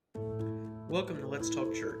Welcome to Let's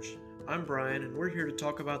Talk Church. I'm Brian, and we're here to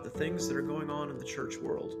talk about the things that are going on in the church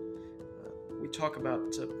world. We talk about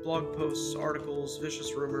blog posts, articles,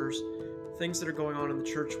 vicious rumors, things that are going on in the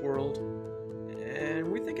church world,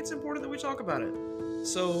 and we think it's important that we talk about it.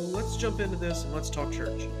 So let's jump into this and let's talk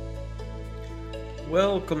church.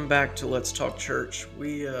 Welcome back to Let's Talk Church.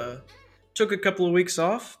 We took a couple of weeks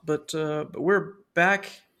off, but we're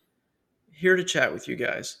back here to chat with you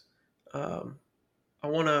guys. I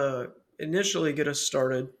want to initially get us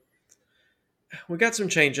started. We got some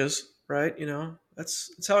changes, right?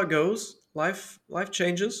 That's how it goes. Life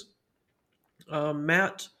changes.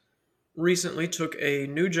 Matt recently took a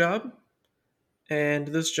new job, and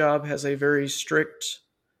this job has a very strict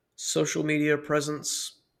social media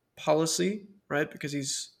presence policy, right? Because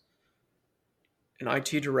he's an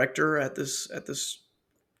IT director at this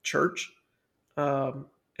church,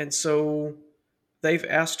 and so they've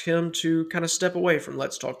asked him to kind of step away from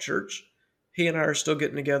Let's Talk Church. He and I are still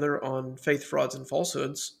getting together on Faith, Frauds, and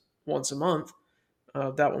Falsehoods once a month.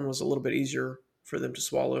 That one was a little bit easier for them to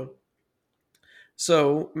swallow.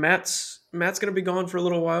 So Matt's going to be gone for a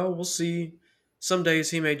little while. We'll see. Some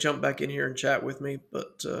days he may jump back in here and chat with me,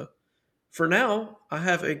 but for now, I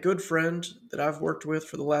have a good friend that I've worked with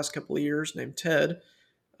for the last couple of years named Ted.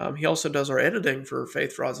 He also does our editing for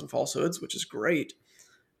Faith, Frauds, and Falsehoods, which is great.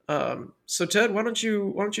 So Ted, why don't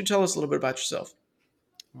you tell us a little bit about yourself?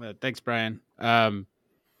 Well, thanks, Brian.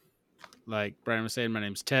 Like Brian was saying, my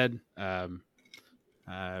name's Ted. I've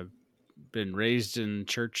been raised in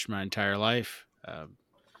church my entire life,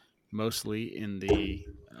 mostly in the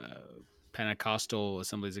Pentecostal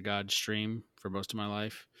Assemblies of God stream for most of my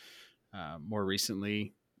life. More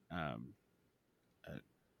recently, I've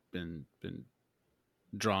been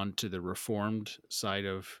drawn to the Reformed side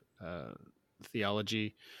of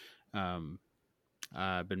theology.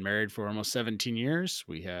 I've been married for almost 17 years.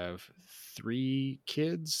 We have 3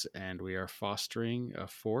 kids, and we are fostering a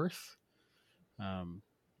 4th. And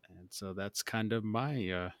so that's kind of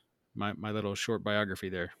my little short biography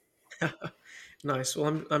there. Nice.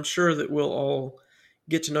 Well, I'm sure that we'll all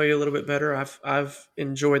get to know you a little bit better. I've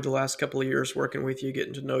enjoyed the last couple of years working with you,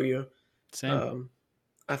 getting to know you. Same. Um,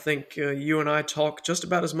 I think you and I talk just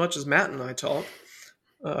about as much as Matt and I talk.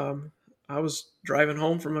 Um, I was driving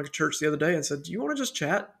home from a church the other day and said, "Do you want to just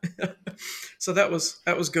chat?" So that was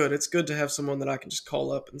good. It's good to have someone that I can just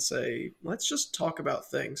call up and say, "Let's just talk about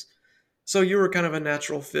things." So you were kind of a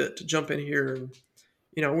natural fit to jump in here,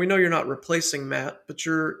 and we know you're not replacing Matt, but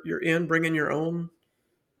you're in bringing your own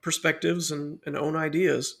perspectives and own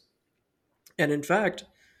ideas. And in fact,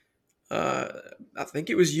 uh, I think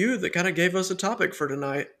it was you that kind of gave us a topic for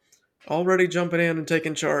tonight. Already jumping in and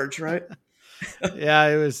taking charge, right? Yeah,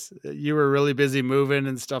 it was. You were really busy moving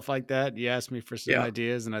and stuff like that. You asked me for some Yeah.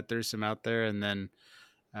 ideas, and I threw some out there, and then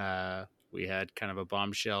we had kind of a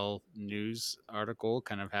bombshell news article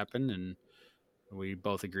kind of happen, and we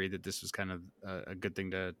both agreed that this was kind of a good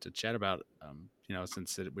thing to chat about.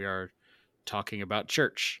 Since we are talking about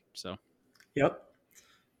church, so. Yep.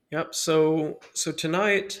 Yep. So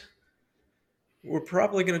tonight we're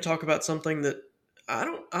probably going to talk about something that I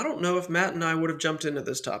don't know if Matt and I would have jumped into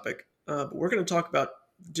this topic, but we're going to talk about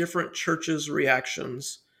different churches'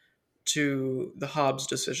 reactions to the Hobbs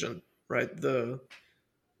decision, right? The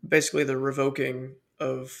basically the revoking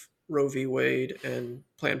of Roe v. Wade and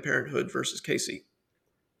Planned Parenthood versus Casey.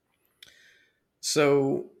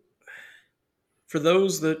 So, for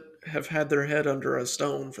those that have had their head under a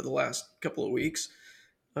stone for the last couple of weeks,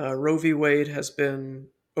 Roe v. Wade has been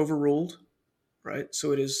overruled, right?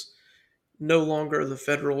 So it is no longer the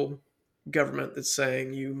federal government that's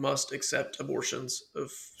saying you must accept abortions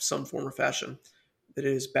of some form or fashion. It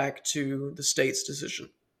is back to the state's decision,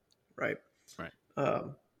 right? Right.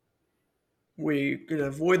 Um, we can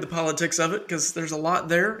avoid the politics of it because there's a lot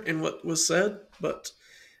there in what was said, but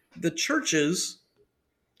the churches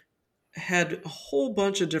had a whole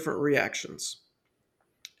bunch of different reactions.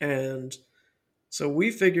 And so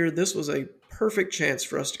we figured this was a perfect chance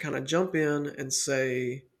for us to kind of jump in and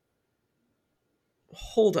say,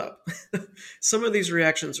 hold up. Some of these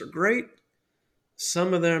reactions are great,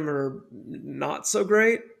 some of them are not so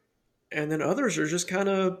great, and then others are just kind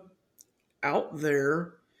of out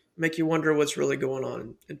there, make you wonder what's really going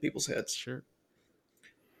on in people's heads. Sure.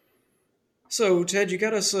 So, Ted, you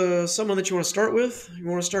got us someone that you want to start with? You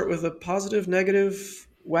want to start with a positive, negative,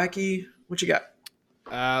 wacky? What you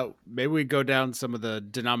got? Maybe we go down some of the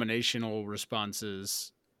denominational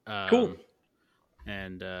responses, Cool.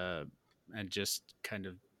 um, and just kind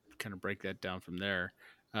of break that down from there.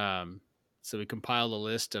 Um, so we compiled a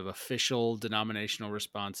list of official denominational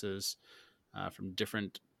responses from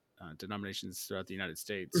different denominations throughout the United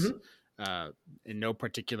States. Hmm. In no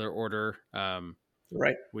particular order,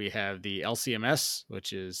 Right. we have the LCMS,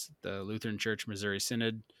 which is the Lutheran Church Missouri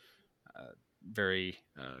Synod, very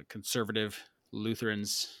conservative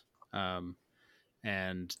Lutherans.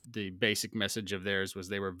 And the basic message of theirs was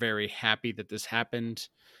they were very happy that this happened,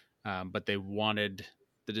 but they wanted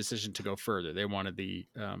the decision to go further. They wanted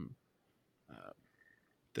uh,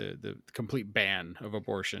 the complete ban of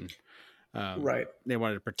abortion. Right. They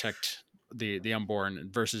wanted to protect the unborn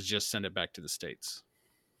versus just send it back to the states.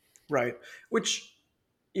 Right. Which,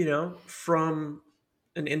 from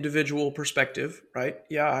an individual perspective, right?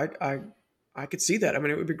 Yeah, I could see that. I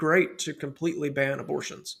mean, it would be great to completely ban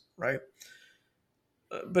abortions, right?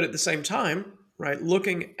 But at the same time, right,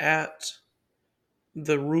 looking at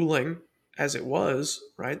the ruling as it was,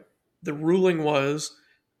 right? The ruling was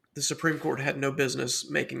the Supreme Court had no business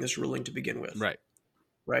making this ruling to begin with, Right.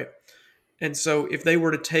 right? And so if they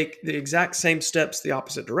were to take the exact same steps the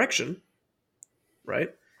opposite direction,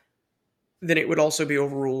 right, then it would also be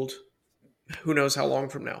overruled who knows how long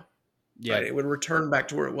from now, Yeah. right? It would return back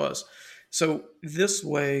to where it was. So this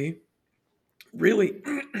way, really,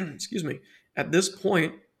 excuse me, at this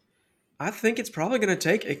point, I think it's probably going to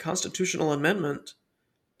take a constitutional amendment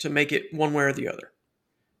to make it one way or the other,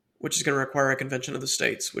 which is going to require a convention of the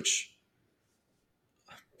states, which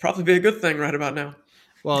probably be a good thing right about now.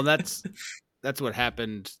 Well, that's what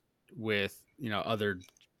happened with other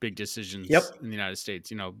big decisions Yep. in the United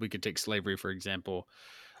States. We could take slavery for example.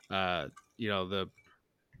 Uh, the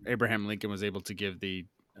Abraham Lincoln was able to give the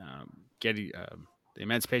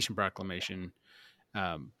Emancipation Proclamation,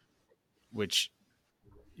 um, which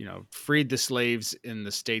freed the slaves in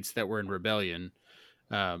the states that were in rebellion.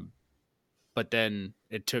 Um, but then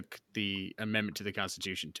it took the amendment to the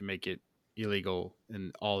Constitution to make it illegal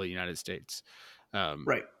in all the United States.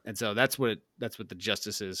 Right. And so that's what the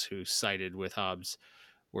justices who sided with Hobbes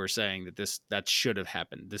were saying, that should have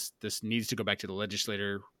happened. This needs to go back to the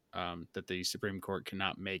legislator. That the Supreme Court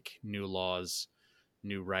cannot make new laws,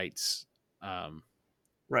 new rights.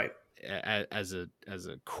 Right. As a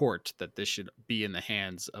court, that this should be in the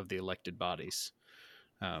hands of the elected bodies.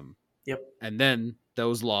 Yep. And then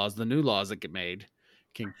those laws, the new laws that get made,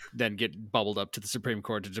 can then get bubbled up to the Supreme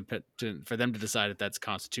Court for them to decide if that's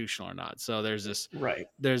constitutional or not. So there's this, Right.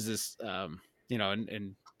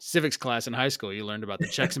 in civics class in high school, you learned about the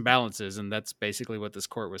checks and balances, and that's basically what this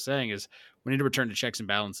court was saying is we need to return to checks and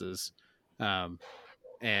balances. And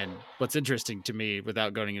what's interesting to me,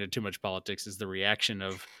 without going into too much politics, is the reaction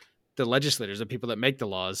of the legislators, the people that make the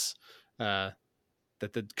laws, that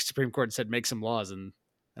the Supreme Court said make some laws, and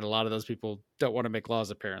a lot of those people don't want to make laws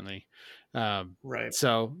apparently. Right.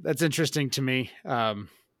 So that's interesting to me.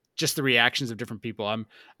 Just the reactions of different people. I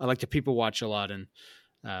like to people watch a lot, and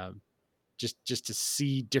just to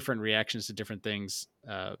see different reactions to different things,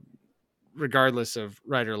 regardless of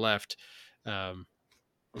right or left.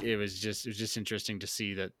 It was just interesting to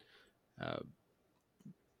see that,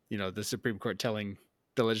 the Supreme Court telling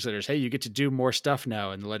the legislators, hey, you get to do more stuff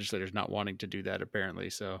now, and the legislators not wanting to do that apparently.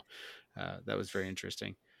 So that was very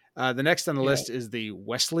interesting. The next on the Yeah. list is the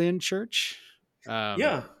Wesleyan Church.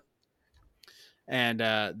 Yeah. And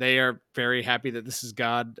they are very happy that this is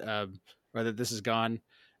God, or that this is gone.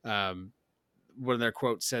 One of their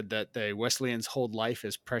quotes said that the Wesleyans hold life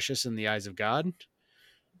as precious in the eyes of God.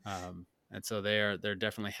 And so they're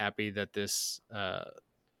definitely happy that this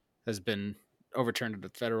has been overturned at the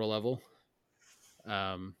federal level.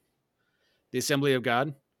 The Assembly of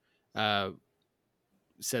God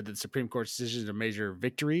said that the Supreme Court's decision is a major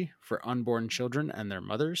victory for unborn children and their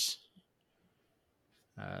mothers.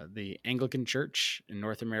 The Anglican Church in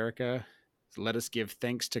North America, let us give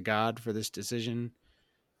thanks to God for this decision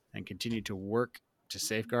and continue to work to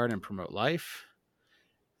safeguard and promote life.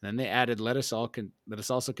 And then they added, let us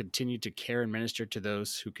also continue to care and minister to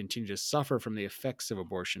those who continue to suffer from the effects of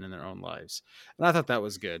abortion in their own lives. And I thought that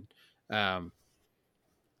was good. That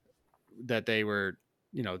they were,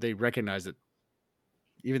 they recognized that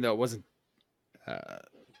even though it wasn't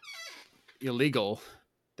illegal,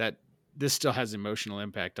 that this still has emotional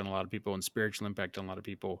impact on a lot of people and spiritual impact on a lot of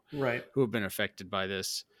people, Right. who have been affected by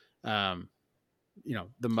this. The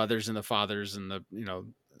mothers and the fathers and the,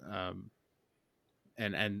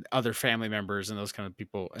 and other family members and those kind of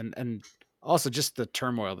people. And also just the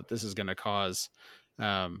turmoil that this is going to cause,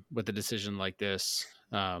 with a decision like this.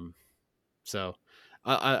 So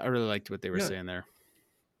I really liked what they were saying there.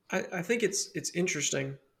 I think it's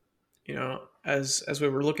interesting, as we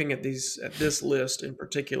were looking at this list in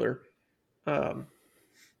particular, the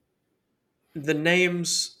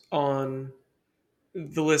names on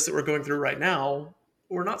the list that we're going through right now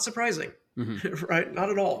were not surprising. Hmm. right? Not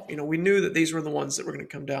at all. We knew that these were the ones that were going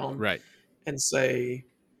to come down Right. and say,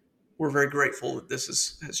 we're very grateful that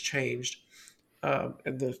has changed.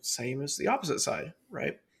 And the same as the opposite side,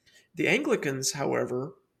 right? The Anglicans,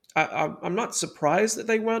 however, I'm not surprised that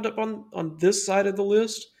they wound up on this side of the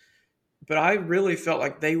list, but I really felt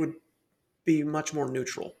like they would be much more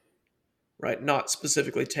neutral, right? Not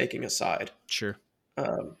specifically taking a side. Sure.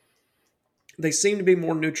 Um, they seem to be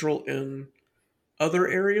more neutral in other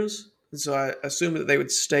areas, and so I assume that they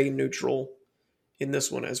would stay neutral in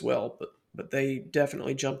this one as well. But they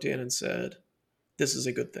definitely jumped in and said, "This is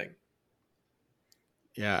a good thing."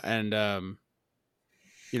 Yeah, and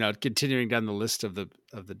continuing down the list of the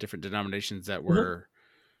different denominations that Mhm. were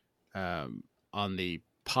on the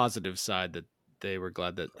positive side, that they were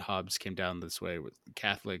glad that Hobbes came down this way, with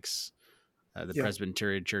Catholics, the Yeah.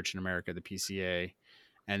 Presbyterian Church in America, the PCA,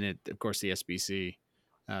 and of course the SBC.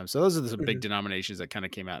 So those are some big Mhm. denominations that kind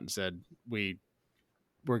of came out and said, we're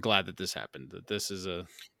glad that this happened, that this is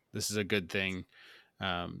a good thing.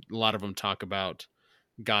 A lot of them talk about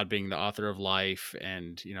God being the author of life,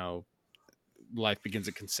 and life begins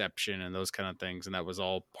at conception and those kind of things, and that was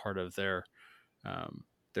all part of their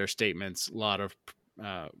statements. A lot of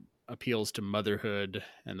uh, appeals to motherhood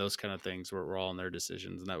and those kind of things were all in their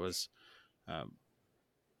decisions, and um,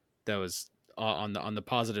 that was on the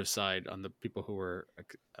positive side, on the people who were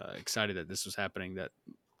excited that this was happening, that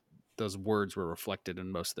those words were reflected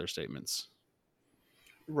in most of their statements.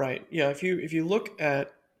 Right. Yeah. If you look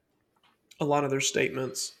at a lot of their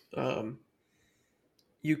statements,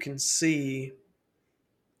 you can see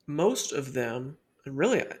most of them, and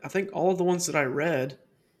really, I think all of the ones that I read,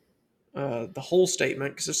 the whole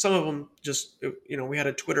statement, because there's some of them just, we had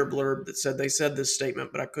a Twitter blurb that said they said this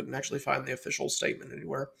statement, but I couldn't actually find the official statement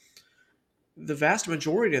anywhere. The vast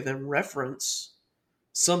majority of them reference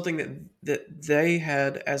something that they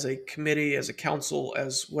had, as a committee, as a council,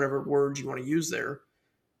 as whatever words you want to use there,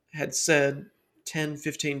 had said 10,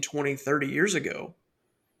 15, 20, 30 years ago,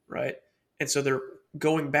 right? And so they're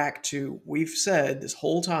going back to, we've said this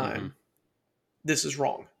whole Mm-hmm. time this is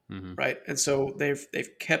wrong, Mm-hmm. right? And so they've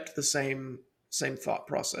kept the same thought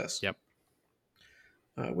process, Yep.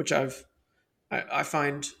 which I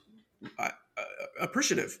find uh,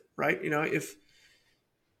 appreciative, right? If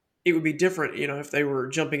it would be different, if they were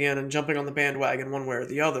jumping in and jumping on the bandwagon one way or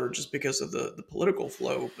the other just because of the political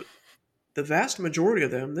flow, but the vast majority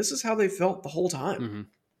of them, this is how they felt the whole time.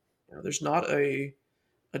 Mm-hmm. There's not a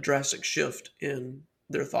drastic shift in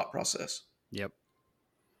their thought process. Yep.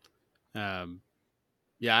 Um,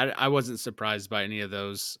 yeah, I wasn't surprised by any of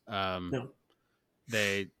those. No.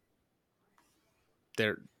 They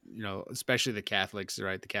they're especially the Catholics,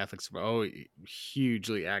 right? The Catholics are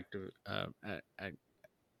hugely active, um,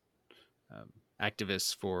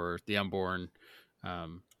 activists for the unborn,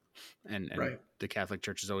 um, and Right. the Catholic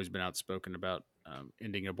Church has always been outspoken about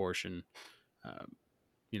ending abortion. Um,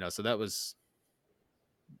 so that was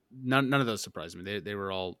none of those surprised me. They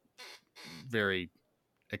were all very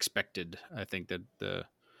expected. I think that the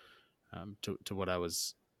to what I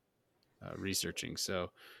was researching.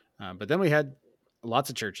 So, but then we had lots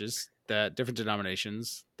of churches, that different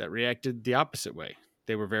denominations, that reacted the opposite way.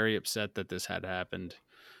 They were very upset that this had happened.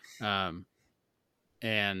 Um,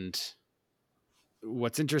 and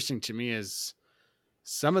what's interesting to me is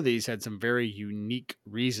some of these had some very unique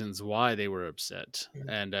reasons why they were upset. Mhm.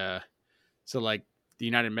 And so, like the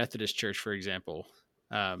United Methodist Church, for example,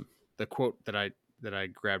 the quote that I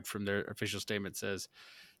grabbed from their official statement says,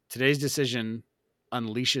 "Today's decision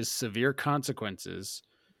unleashes severe consequences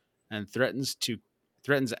and threatens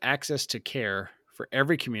access to care for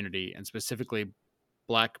every community, and specifically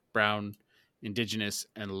Black, Brown, Indigenous,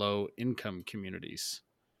 and low income communities."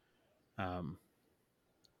 Um,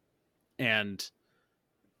 and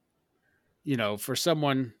for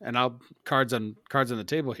someone, and I'll cards on the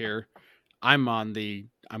table here. I'm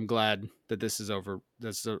glad that this is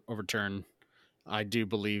overturned. I do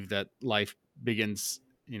believe that life begins,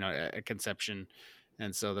 at conception,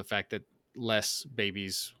 and so the fact that less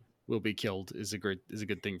babies will be killed is a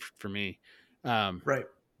good thing for me. Um, Right.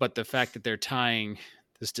 but the fact that they're tying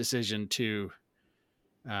this decision to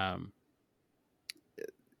um,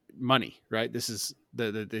 money, right? This is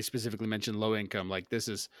they specifically mentioned low income, like this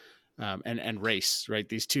is and race, right?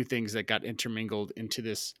 These two things that got intermingled into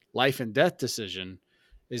this life and death decision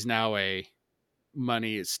is now a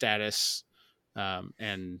money status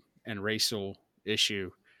and racial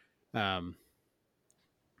issue, um,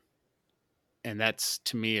 and that's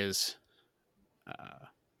to me is uh,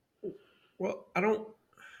 Well, I don't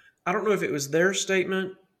know if it was their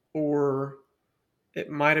statement or it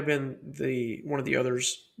might have been the one of the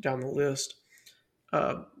others down the list.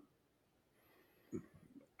 Uh,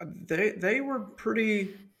 they were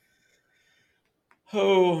pretty.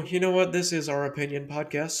 Oh, you know what? This is our opinion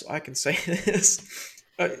podcast, so I can say this.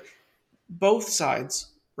 Both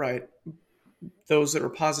sides, right? Those that were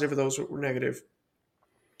positive or those that were negative,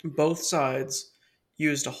 both sides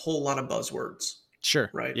used a whole lot of buzzwords, Sure.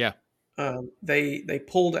 right? Yeah. They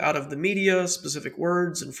pulled out of the media specific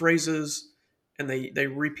words and phrases, and they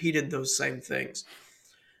repeated those same things.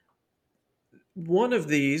 One of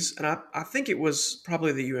these, and I think it was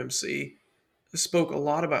probably the UMC, spoke a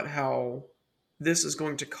lot about how this is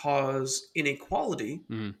going to cause inequality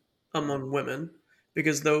Hmm. among women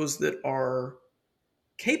because those that are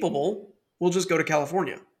capable will just go to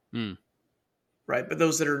California, Mm. right? But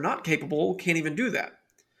those that are not capable can't even do that,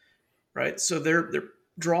 right? So they're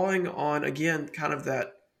drawing on again kind of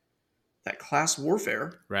that class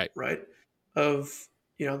warfare, Right. right? Of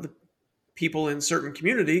the people in certain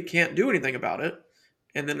community can't do anything about it,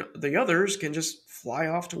 and then the others can just fly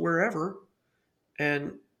off to wherever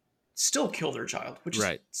and still kill their child, which is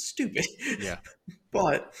Right. stupid. Yeah.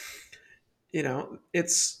 But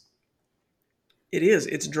it's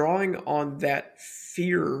drawing on that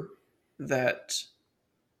fear that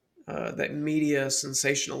that media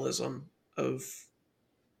sensationalism of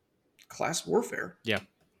class warfare Yeah.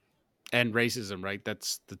 And racism, right?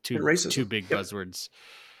 That's the and two racism. big Yep. buzzwords.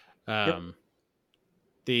 Yep.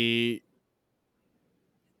 The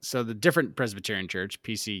So the different Presbyterian Church,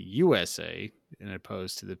 PCUSA, in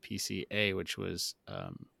opposed to the PCA, which was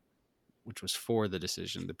for the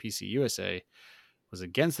decision. The PCUSA was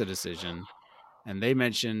against the decision, and they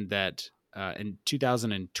mentioned that in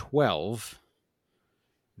 2012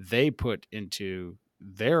 they put into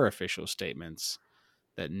their official statements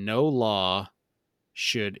that no law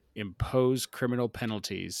should impose criminal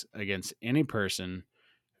penalties against any person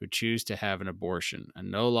who choose to have an abortion, and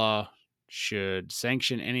no law should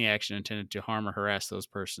sanction any action intended to harm or harass those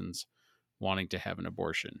persons wanting to have an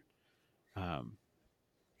abortion. Um,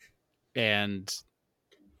 and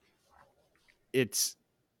it's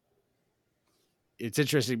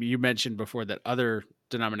interesting. You mentioned before that other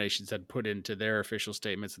denominations had put into their official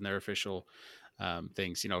statements and their official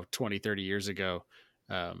things, 20, 30 years ago,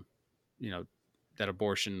 um, you know, that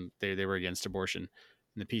abortion, they were against abortion.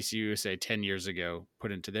 And the PCU, say 10 years ago,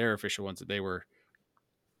 put into their official ones that they were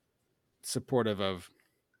supportive of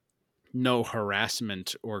no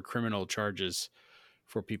harassment or criminal charges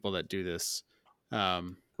for people that do this.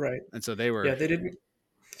 Um, Right. and so they Yeah, were,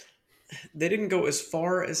 they didn't go as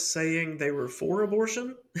far as saying they were for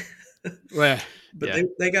abortion, well, but yeah.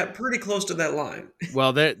 they got pretty close to that line.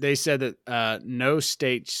 Well, they said that no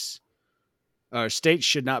states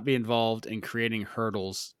should not be involved in creating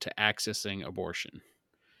hurdles to accessing abortion.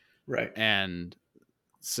 Right. And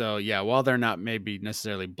so, yeah, while they're not maybe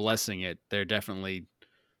necessarily blessing it, they're definitely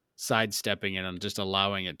sidestepping it and just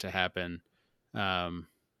allowing it to happen. And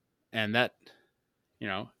that,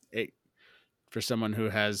 it, for someone who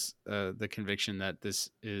has the conviction that this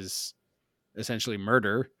is essentially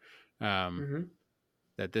murder, um, Hmm.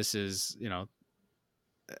 that this is,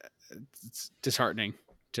 it's disheartening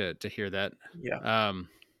to hear that. Yeah. Um,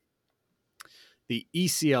 the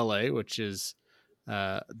ECLA, which is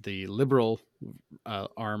the liberal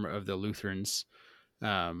arm of the Lutherans,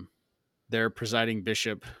 their presiding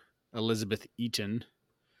bishop, Elizabeth Eaton,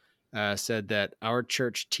 said that our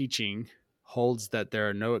church teaching holds that there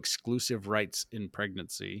are no exclusive rights in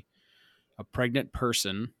pregnancy. A pregnant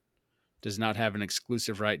person does not have an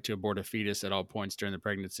exclusive right to abort a fetus at all points during the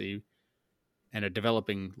pregnancy, and a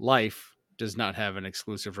developing life does not have an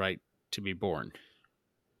exclusive right to be born.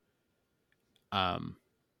 Um,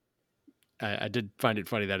 I did find it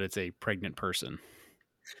funny that it's a pregnant person,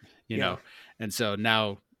 Yeah. and so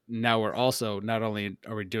now we're also, not only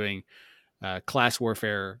are we doing class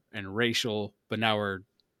warfare and racial, but now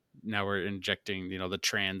we're injecting the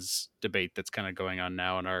trans debate that's kind of going on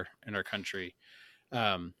now in our country.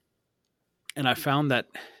 Um, and I found that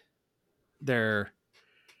their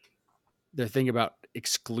thing about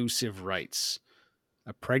exclusive rights.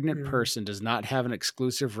 A pregnant Hmm. person does not have an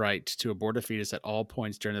exclusive right to abort a fetus at all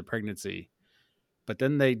points during the pregnancy. But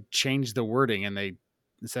then they change the wording, and they,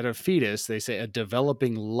 instead of fetus, they say a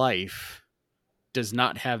developing life does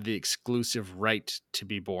not have the exclusive right to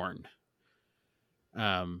be born.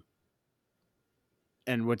 Um,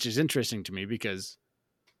 and which is interesting to me because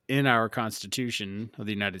in our Constitution of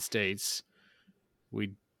the United States,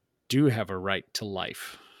 we do have a right to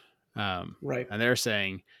life. Right. And they're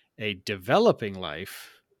saying a developing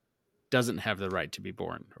life doesn't have the right to be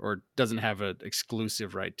born, or doesn't have an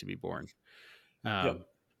exclusive right to be born. Yep. Um,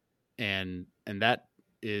 and that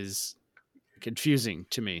is confusing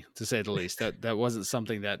to me, to say the least. That wasn't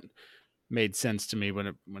something that made sense to me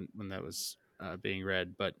when that was being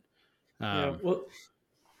read. But Yeah. um, Well,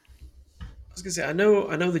 I was gonna say I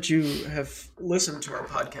know that you have listened to our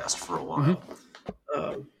podcast for a mhm.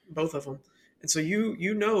 while, both of them, and so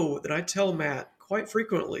you know that I tell Matt quite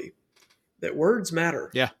frequently that words matter,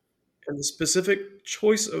 Yeah, and the specific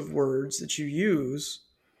choice of words that you use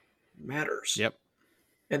matters. yep,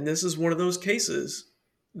 And this is one of those cases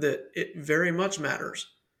that it very much matters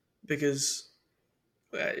because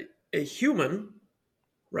a human,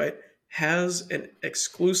 right, has an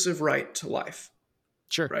exclusive right to life,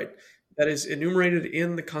 sure. right? That is enumerated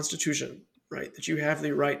in the Constitution, right? That you have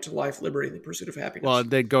the right to life, liberty, and the pursuit of Well, happiness.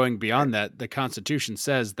 and then going beyond that, the Constitution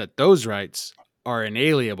says that those rights are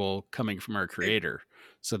inalienable coming from our E- Creator.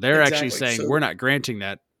 So they're actually Exactly. saying So we're not granting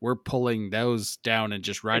that. We're pulling those down and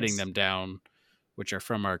just writing ex- them down, which are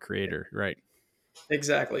from our Creator. Right.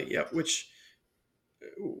 exactly, yeah. Which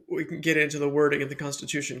we can get into the wording of the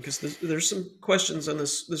Constitution because there's some questions on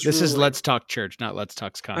this This is ruling. Let's Talk Church, not Let's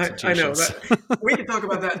Talk I know Constitutions. that we can talk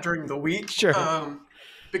about that during the week, Sure.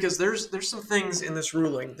 because there's some things in this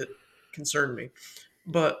ruling that concern me,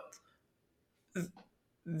 but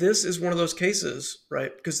this is one of those cases,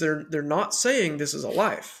 right? Because they're not saying this is a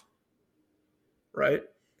life, right?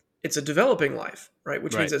 It's a developing life, right?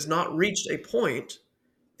 Which means Right. it's not reached a point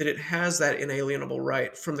that it has that inalienable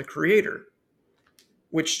right from the Creator,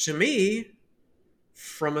 which to me,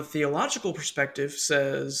 from a theological perspective,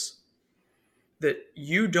 says that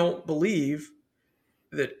you don't believe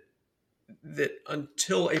that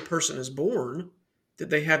until a person is born that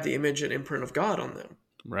they have the image and imprint of God on them,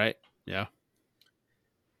 Right. Yeah.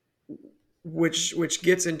 which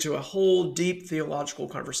gets into a whole deep theological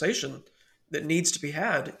conversation that needs to be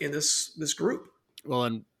had in this group. Well,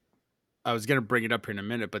 and I was going to bring it up here in a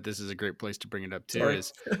minute, but this is a great place to bring it up too. Sorry.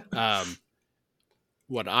 Is um,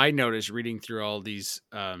 what I noticed reading through all these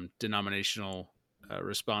denominational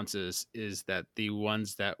responses is that the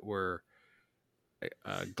ones that were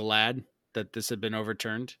glad that this had been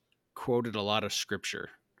overturned quoted a lot of scripture.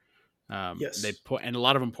 They Yes. and a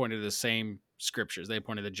lot of them pointed to the same scriptures. They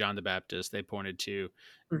pointed to John the Baptist. They pointed to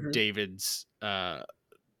Hmm. David's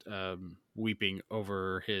weeping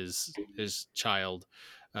over his child.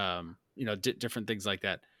 Different things like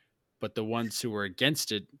that. But the ones who were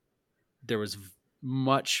against it, there was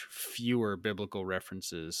much fewer biblical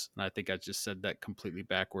references. And I think I just said that completely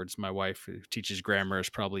backwards. My wife, who teaches grammar, is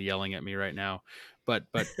probably yelling at me right now. But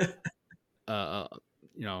uh, uh,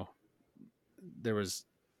 you know, there was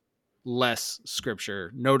less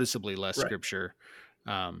scripture, noticeably less Right. scripture,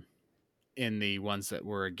 um, in the ones that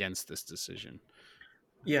were against this decision.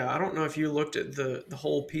 Yeah, I don't know if you looked at the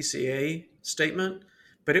whole PCA statement,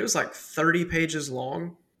 but it was like 30 pages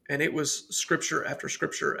long, and it was scripture after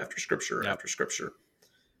scripture after scripture Yep. after scripture.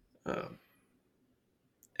 Um,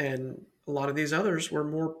 and a lot of these others were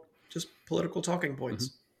more just political talking Mm-hmm.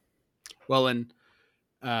 points. Well, and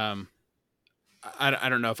um, I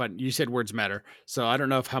don't know if you said words matter, so I don't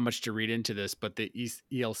know if how much to read into this, but the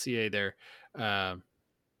ELCA there, uh,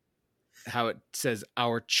 how it says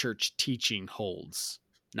our church teaching holds,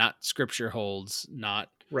 not scripture holds, not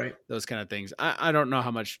Right. those kind of things. I don't know how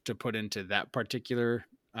much to put into that particular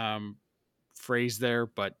phrase there,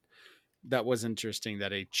 but that was interesting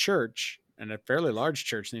that a church, and a fairly large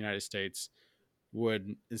church in the United States,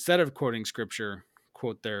 would, instead of quoting scripture,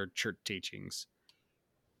 quote their church teachings.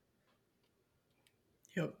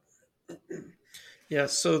 Yep. Yeah.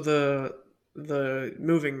 So the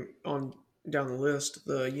moving on down the list,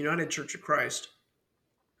 the United Church of Christ,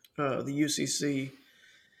 the UCC,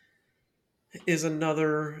 is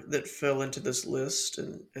another that fell into this list,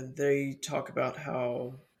 and they talk about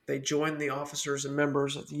how they joined the officers and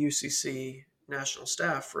members of the UCC national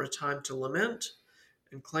staff for a time to lament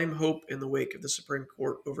and claim hope in the wake of the Supreme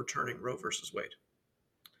Court overturning Roe versus Wade.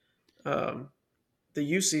 Um, the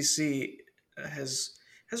UCC has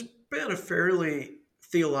been a fairly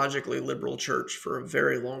theologically liberal church for a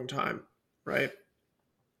very long time, right?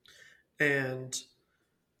 And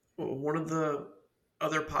one of the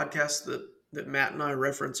other podcasts that Matt and I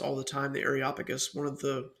reference all the time, the Areopagus, one of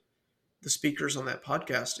the speakers on that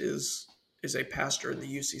podcast is a pastor in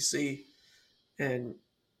the UCC, and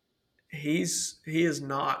he is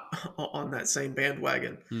not on that same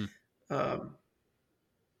bandwagon. Hmm. Um,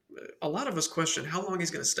 a lot of us question how long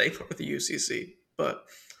he's going to stay with the UCC, but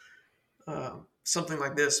something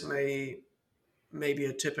like this may be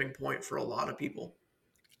a tipping point for a lot of people.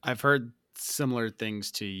 I've heard similar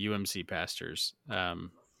things to UMC pastors.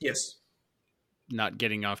 Yes. Not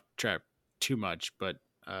getting off track too much, but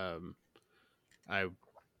I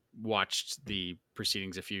watched the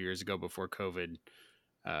proceedings a few years ago before COVID,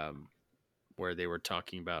 where they were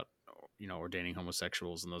talking about, ordaining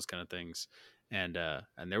homosexuals and those kind of things. And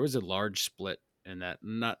there was a large split in that.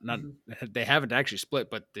 Not Mhm. they haven't actually split,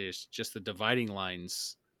 but there's just the dividing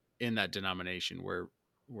lines in that denomination were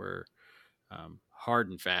hard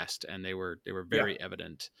and fast, and they were Yeah. very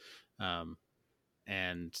evident.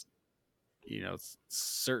 And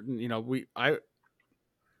certain,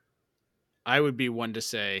 I would be one to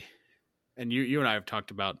say, and you and I have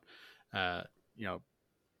talked about, uh, you know,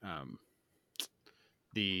 um,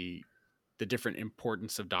 the different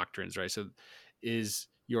importance of doctrines, right? So, is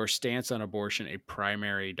your stance on abortion a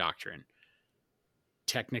primary doctrine?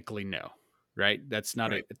 Technically, no, right? That's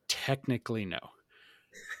not Right. technically no,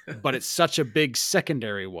 but it's such a big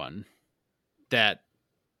secondary one that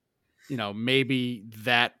maybe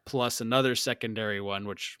that plus another secondary one,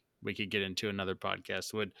 which we could get into another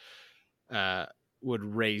podcast, uh, would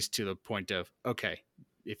raise to the point of, okay,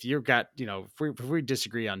 if you've got, if we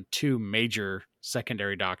disagree on two major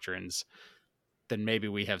secondary doctrines, then maybe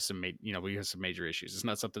we have some major issues. It's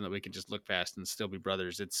not something that we can just look past and still be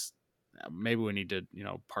brothers. It's maybe we need to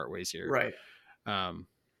part ways here. Right. Um,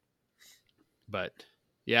 but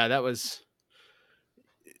yeah,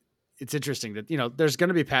 it's interesting that there's going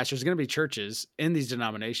to be pastors, going to be churches in these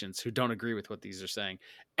denominations who don't agree with what these are saying,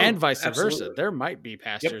 and Oh, vice versa. absolutely. There might be Yep.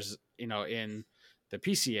 pastors in the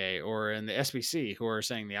PCA or in the SBC who are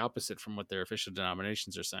saying the opposite from what their official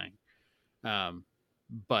denominations are saying.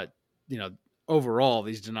 But overall,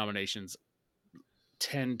 these denominations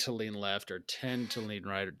tend to lean left or tend to lean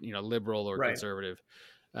right, liberal or Right. conservative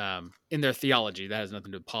in their theology. That has nothing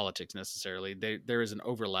to do with politics necessarily. There is an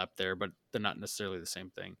overlap there, but they're not necessarily the same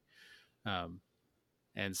thing. And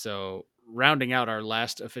so, rounding out our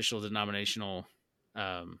last official denominational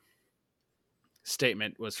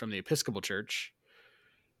statement was from the Episcopal Church.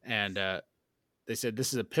 And they said,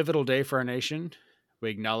 "This is a pivotal day for our nation. We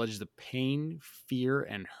acknowledge the pain, fear,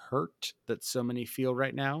 and hurt that so many feel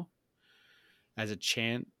right now. As a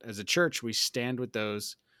church, we stand with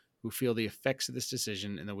those who feel the effects of this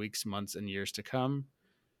decision in the weeks, months, and years to come."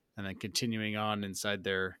 And then continuing on inside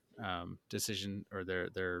their decision or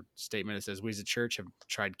their statement, it says, "We as a church have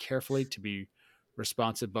tried carefully to be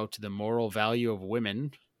responsive both to the moral value of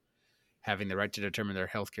women having the right to determine their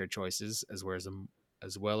healthcare choices, as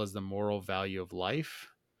well as the moral value of life.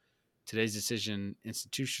 Today's decision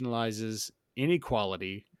institutionalizes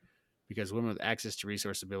inequality because women with access to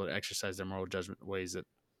resources will be able to exercise their moral judgment in ways that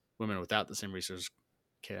women without the same resources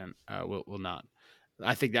will not."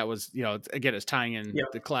 I think that was, again, it's tying in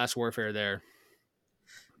Yep. the class warfare there.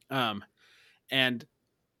 And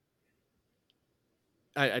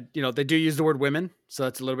they do use the word women, so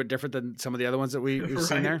that's a little bit different than some of the other ones that we've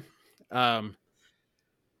seen Right. there.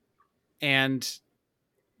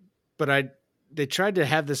 But they tried to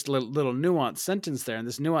have this little nuanced sentence there, and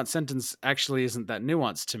this nuanced sentence actually isn't that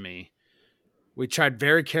nuanced to me. We tried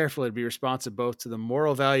very carefully to be responsive both to the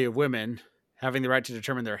moral value of women having the right to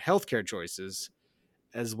determine their healthcare choices,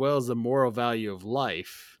 as well as the moral value of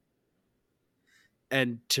life.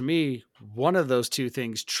 And to me, one of those two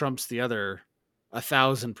things trumps the other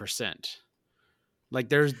 1,000%. Like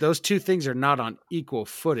those two things are not on equal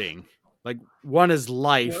footing. Like one is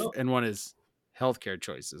life Well, and one is healthcare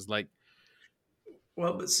choices. Like,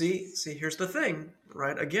 but see, here's the thing,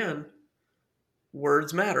 right? Again,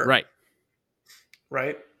 words matter, right,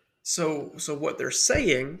 right? So what they're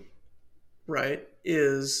saying, right,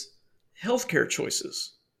 is healthcare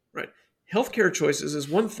choices, right? Healthcare choices is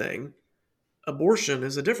one thing, abortion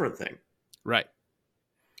is a different thing, right,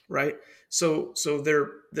 right? So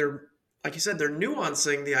they're like you said, they're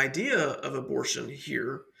nuancing the idea of abortion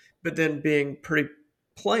here, but then being pretty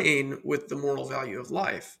plain with the moral value of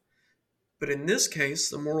life. But in this case,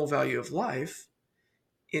 the moral value of life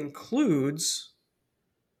includes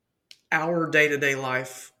our day-to-day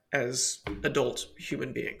life as adult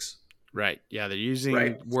human beings, right. Yeah, they're using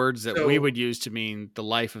right? words that we So would use to mean the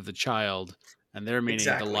life of the child, and they're meaning the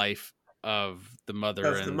exactly, life of the mother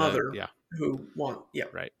of the and mother yeah, who want, yeah,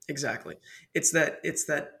 right, exactly. It's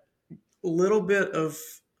that little bit of,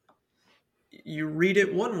 you read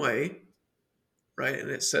it one way, right, and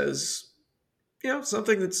it says,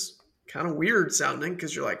 something that's kind of weird sounding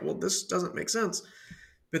because you're like, well, this doesn't make sense.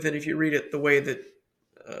 But then if you read it the way that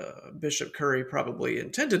Bishop Curry probably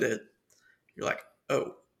intended it, you're like,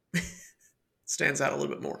 oh, stands out a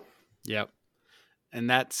little bit more. yep. And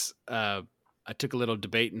that's I took a little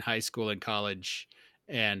debate in high school and college,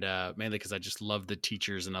 and mainly because I just love the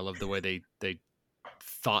teachers and I love the way they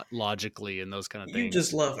thought logically and those kind of You things.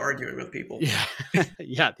 just love arguing with people. Yeah,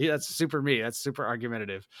 yeah, that's super me. That's super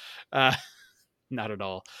argumentative. Uh, not at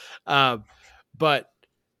all. But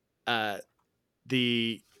uh,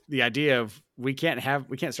 the the idea of we can't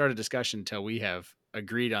start a discussion until we have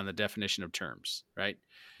agreed on the definition of terms, right?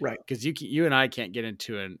 Right. Because you and I can't get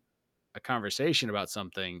into a conversation about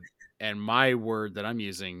something, and my word that I'm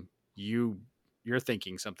using, you're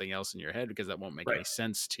thinking something else in your head because that won't make Right. any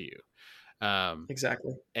sense to you. Um,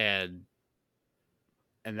 Exactly. and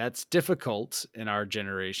that's difficult in our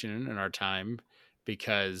generation and our time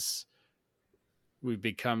because we've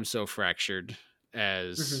become so fractured Hmm.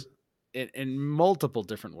 as in multiple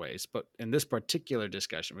different ways. But in this particular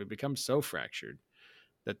discussion, we've become so fractured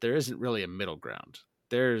that there isn't really a middle ground.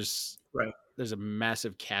 There's Right. there's a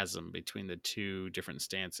massive chasm between the two different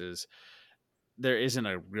stances. There isn't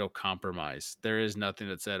a real compromise. There is nothing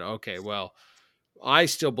that said, okay, well, I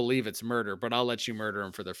still believe it's murder, but I'll let you murder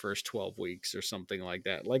him for the first 12 weeks or something like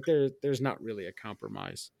that. Like there's not really a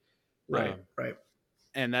compromise. Right. Um, Right.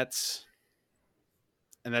 and that's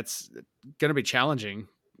going to be challenging.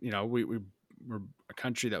 You know, we're a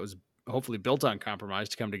country that was hopefully built on compromise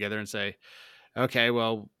to come together and say, okay,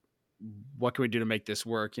 well, what can we do to make this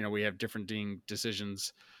work? You know, we have different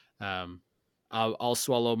decisions. Um, I'll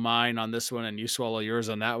swallow mine on this one, and you swallow yours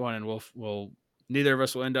on that one, and we'll neither of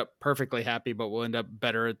us will end up perfectly happy, but we'll end up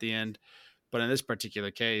better at the end. But in this particular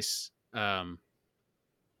case,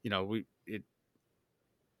 you know,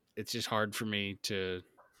 it's just hard for me to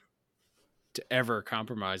ever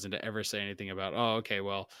compromise and to ever say anything about, oh, okay,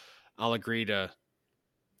 well, I'll agree to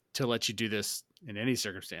let you do this in any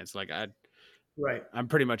circumstance. Like Right. I'm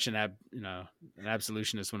pretty much an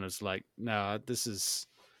absolutionist when it's like, no, this is,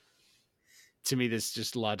 to me, this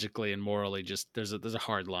just logically and morally just there's a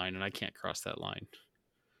hard line and I can't cross that line.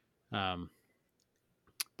 Um,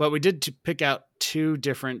 but we did pick out two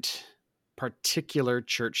different particular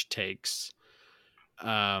church takes.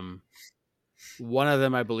 One of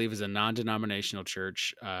them, I believe, is a non-denominational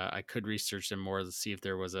church. I could research them more to see if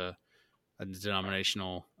there was a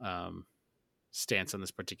denominational stance on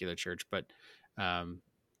this particular church, but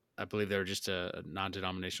I believe they were just a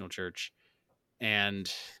non-denominational church.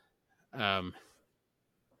 And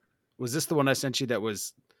was this the one I sent you that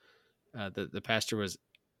was the pastor was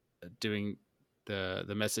doing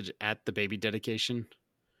the message at the baby dedication?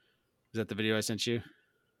 Is that the video I sent you?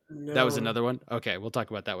 That was No. another one. Okay, we'll talk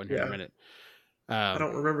about that one here in a Yeah. minute. I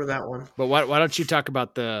don't remember that one. But why don't you talk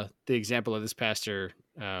about the example of this pastor?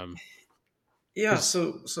 Yeah. 'Cause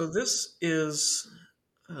So this is.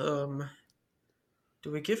 Um,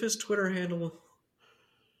 do we give his Twitter handle?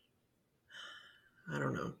 I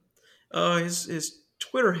don't know. His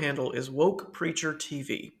Twitter handle is Woke Preacher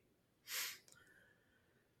TV,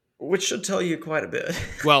 which should tell you quite a bit.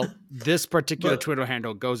 well, this particular But Twitter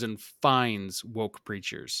handle goes and finds woke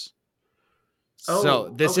preachers. So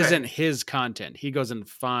oh, this okay, isn't his content. He goes and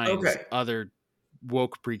finds okay, other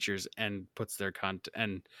woke preachers and puts their content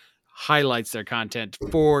and highlights their content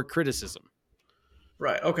for criticism.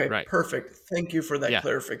 right, okay, Right. perfect. Thank you for that Yeah.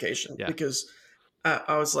 clarification Yeah. because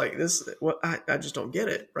I was like, this. What I just don't get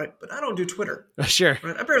it, right? But I don't do Twitter, Sure.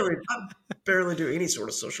 right? I barely do any sort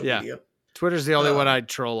of social Yeah. media, Twitter's the only one um, I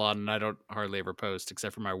troll on, and I don't hardly ever post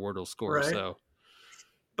except for my Wordle score. right? So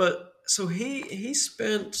But so he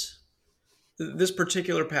spent this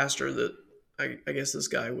particular pastor that I guess this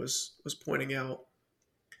guy was pointing out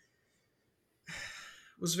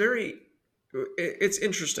was very it's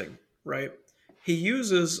interesting, right? He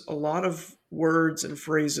uses a lot of words and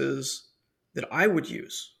phrases that I would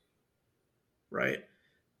use, right?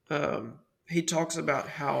 He talks about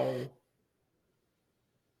how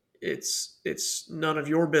it's none of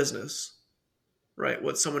your business, right?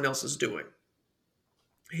 What someone else is doing.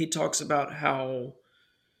 He talks about how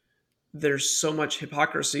there's so much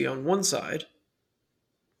hypocrisy on one side,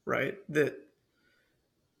 right? That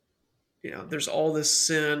there's all this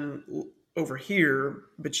sin over here,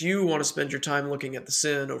 but you want to spend your time looking at the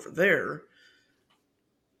sin over there.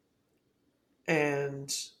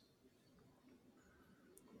 And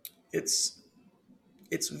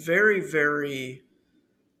it's very, very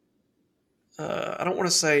I don't want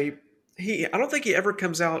to say I don't think he ever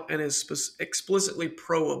comes out and is explicitly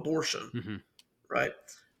pro-abortion, mhm. right?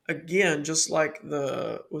 Again, just like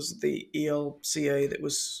the ELCA that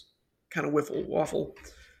was kind of wiffle waffle.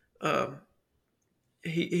 Um,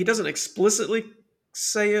 he doesn't explicitly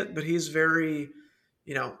say it, but he's very,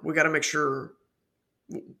 we got to make sure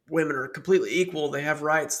women are completely equal. They have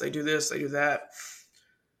rights. They do this. They do that.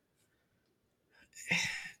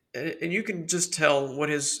 And you can just tell what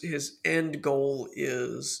his end goal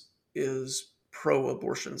is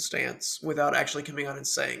pro-abortion stance without actually coming out and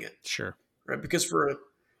saying it, Sure. right? Because for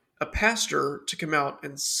a pastor to come out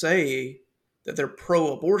and say that they're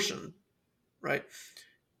pro-abortion, right,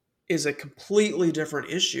 is a completely different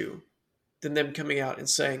issue than them coming out and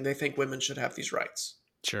saying they think women should have these rights,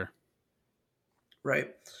 Sure.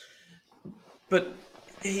 right? But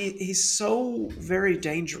he's so very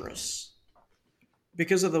dangerous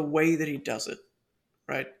because of the way that he does it,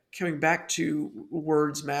 right? Coming back to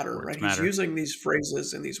words matter, right? Words He's matter. using these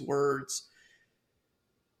phrases and these words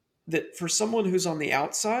that for someone who's on the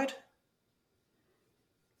outside,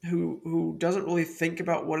 who doesn't really think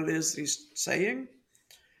about what it is that he's saying,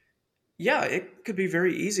 yeah, it could be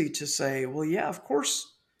very easy to say, well, yeah, of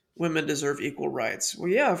course women deserve equal rights. Well,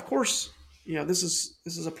 yeah, of course, this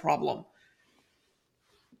is a problem.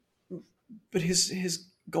 But his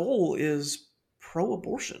goal is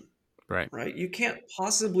pro-abortion, Right. right? You can't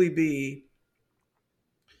possibly be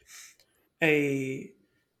a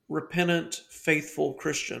repentant, faithful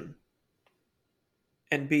Christian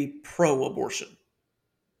and be pro-abortion.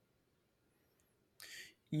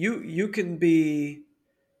 You can be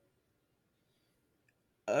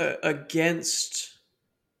against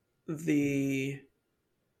the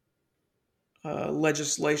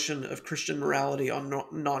legislation of Christian morality on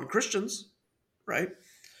non-Christians, right?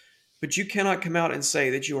 But you cannot come out and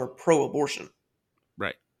say that you are pro-abortion,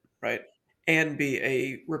 Right. right? And be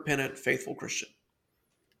a repentant, faithful Christian.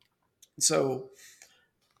 So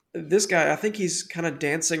this guy, I think he's kind of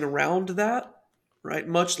dancing around that, right?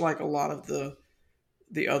 Much like a lot of the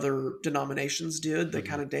other denominations did. They Mm-hmm.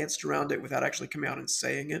 kind of danced around it without actually coming out and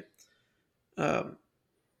saying it. Um,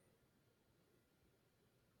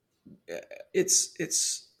 it's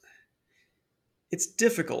it's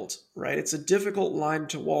difficult, right? It's a difficult line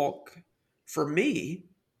to walk for me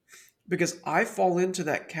because I fall into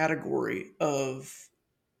that category of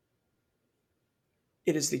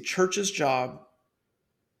it is the church's job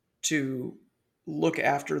to look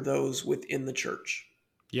after those within the church.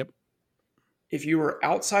 Yep. If you are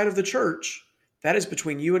outside of the church, that is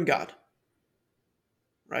between you and God,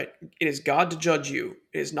 right? It is God to judge you.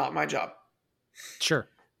 It is not my job. Sure.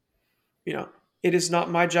 You know, it is not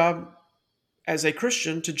my job as a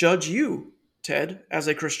Christian to judge you, Ted, as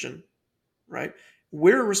a Christian, right?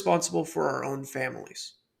 We're responsible for our own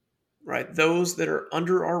families, right? Those that are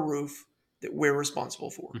under our roof that we're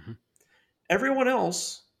responsible for. Mm-hmm. Everyone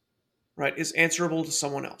else, right, is answerable to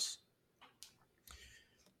someone else.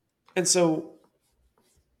 And so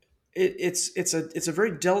it's a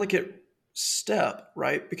very delicate step,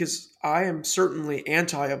 right? Because I am certainly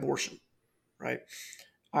anti-abortion, right?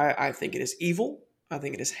 I think it is evil. I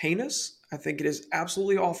think it is heinous. I think it is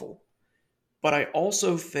absolutely awful. But I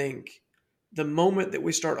also think the moment that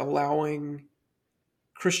we start allowing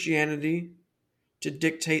Christianity to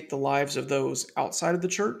dictate the lives of those outside of the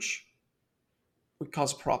church would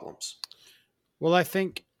cause problems. Well, I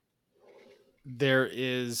think there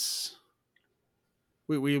is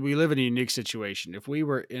we live in a unique situation. If we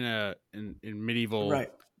were in medieval,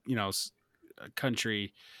 Right. a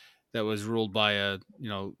country that was ruled by a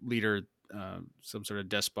leader, some sort of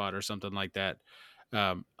despot or something like that,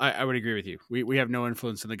 I would agree with you. We have no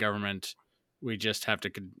influence in the government. We just have to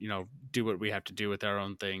do what we have to do with our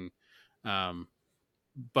own thing.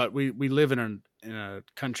 But we live in a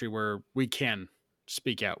country where we can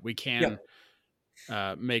speak out. We can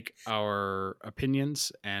Yep. make our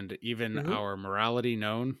opinions and even Hmm. our morality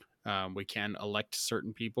known. We can elect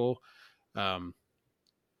certain people, um,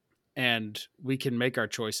 and we can make our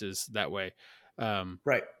choices that way. Um,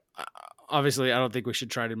 Right. Obviously, I don't think we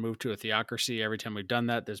should try to move to a theocracy. Every time we've done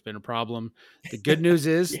that, there's been a problem. The good news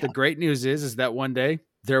is, Yeah. the great news is that one day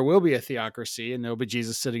there will be a theocracy, and there'll be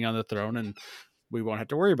Jesus sitting on the throne, and we won't have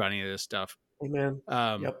to worry about any of this stuff. Amen.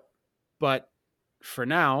 Um, Yep. but for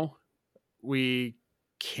now, we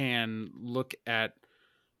can look at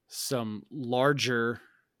some larger,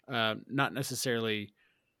 not necessarily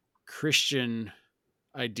Christian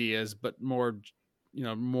ideas, but more,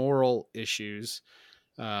 moral issues.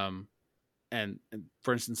 Um, and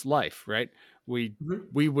for instance, life, right? We, Hmm.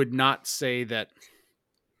 we would not say that,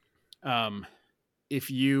 um,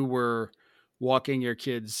 if you were walking your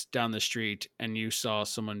kids down the street and you saw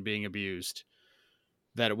someone being abused,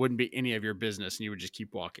 that it wouldn't be any of your business and you would just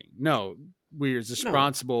keep walking. No, we as No.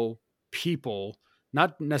 responsible people,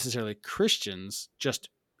 not necessarily Christians, just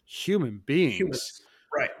human beings, Humans.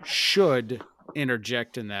 Right. should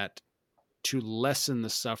interject in that to lessen the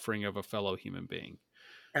suffering of a fellow human being.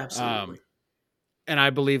 Um, Absolutely. and I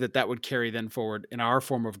believe that that would carry then forward in our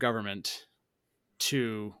form of government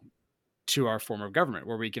to our form of government,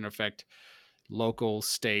 where we can affect local,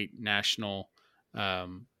 state, national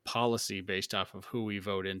policy based off of who we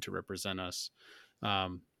vote in to represent us.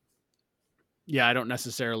 Um, yeah, I don't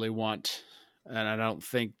necessarily want, and I don't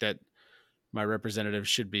think that my representative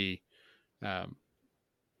should be, um,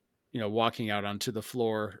 walking out onto the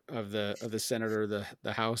floor of the Senate or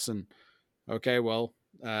the House, and okay, well,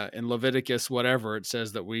 in Leviticus, whatever, it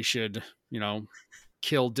says that we should,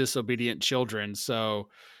 kill disobedient children. So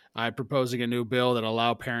I'm proposing a new bill that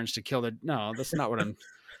allow parents to kill their. No, that's not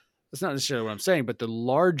necessarily what I'm saying. But the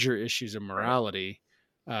larger issues of Right. morality,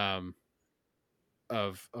 um,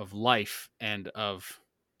 of life and of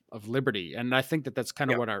liberty, and I think that that's kind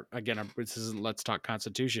of Yep. what this isn't Let's Talk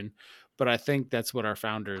Constitution, but I think that's what our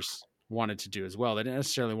founders wanted to do as well. They didn't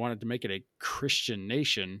necessarily wanted to make it a Christian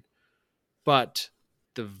nation, but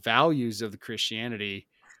the values of the Christianity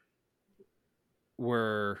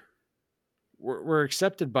were were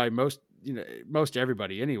accepted by most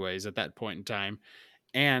everybody anyways at that point in time.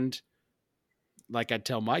 And like I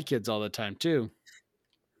tell my kids all the time too,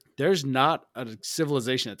 there's not a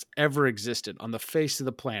civilization that's ever existed on the face of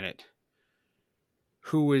the planet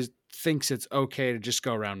who is thinks it's okay to just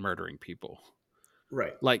go around murdering people.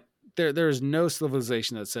 Right. Like there's no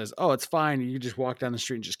civilization that says, "Oh, it's fine. You just walk down the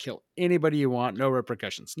street and just kill anybody you want, no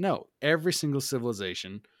repercussions." No, every single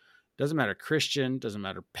civilization, doesn't matter Christian, doesn't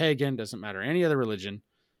matter pagan, doesn't matter any other religion,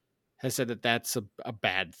 has said that that's a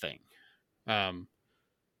bad thing. Um,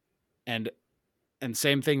 and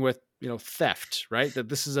same thing with theft, right? That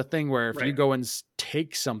this is a thing where if you Right. go and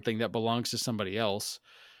take something that belongs to somebody else,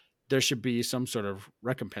 there should be some sort of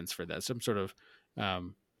recompense for that, some sort of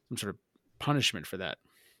punishment for that.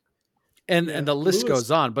 And Yeah. the list Lewis.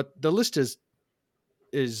 goes on, but the list is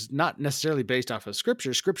not necessarily based off of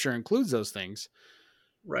scripture. Scripture includes those things,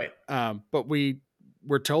 Right. but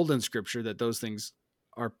we're told in scripture that those things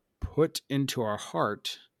are put into our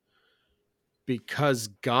heart because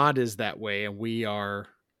God is that way, and we are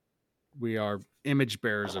image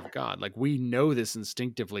bearers of God. Like we know this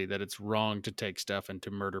instinctively that it's wrong to take stuff and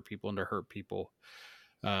to murder people and to hurt people.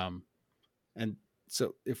 Um, and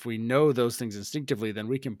so if we know those things instinctively, then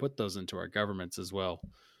we can put those into our governments as well.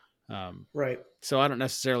 Um, Right. so I don't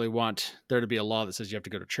necessarily want there to be a law that says you have to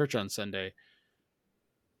go to church on Sunday,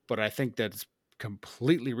 but I think that it's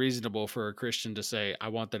completely reasonable for a Christian to say, I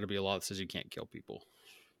want there to be a law that says you can't kill people.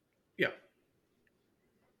 Yeah.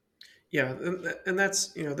 Yeah. And that's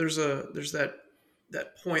there's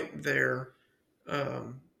that point there.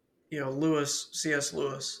 Um, Lewis, C.S.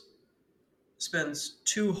 Lewis, spends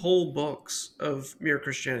two whole books of Mere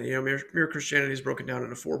Christianity. Mere Christianity is broken down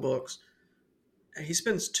into four books. And he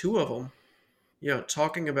spends two of them,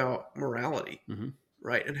 talking about morality, Mm-hmm.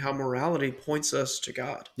 right, and how morality points us to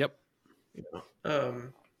God. Yep. You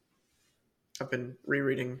know, I've been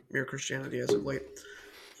rereading Mere Christianity as of late.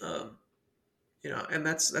 Um, and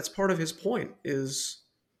that's part of his point is,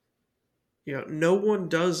 no one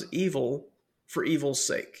does evil for evil's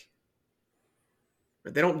sake.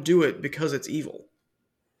 Right? They don't do it because it's evil.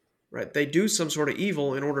 Right? They do some sort of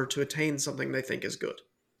evil in order to attain something they think is good.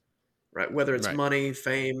 Right? Whether it's Right. money,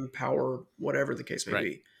 fame, power, whatever the case may Right.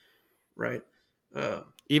 be. Right? Uh,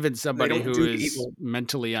 Even they somebody don't who do is evil.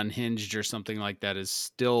 mentally unhinged or something like that is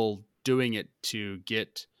still doing it to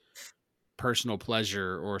get personal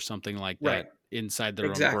pleasure or something like Right? that inside their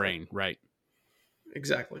own Exactly. brain. Right.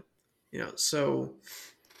 Exactly. So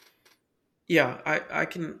yeah, I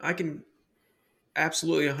can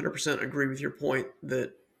absolutely 100% agree with your point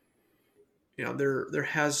that there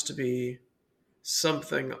has to be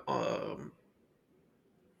something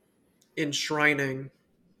enshrining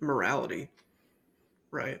morality,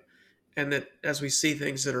 right? And that as we see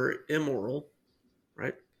things that are immoral,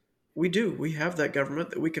 right, we have that government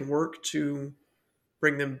that we can work to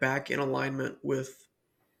bring them back in alignment with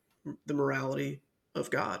the morality of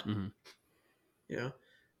God. Mm-hmm. Yeah.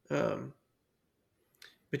 Um,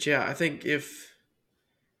 but yeah, I think if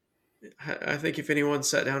anyone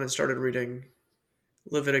sat down and started reading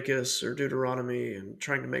Leviticus or Deuteronomy and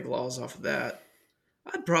trying to make laws off of that,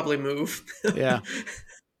 I'd probably move. Yeah.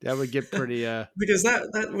 That would get pretty Because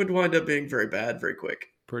that would wind up being very bad very quick.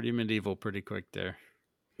 pretty medieval pretty quick there.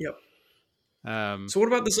 Yep. Um, So what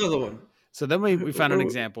about this other one? so then we found an What-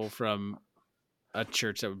 example from a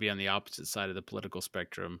church that would be on the opposite side of the political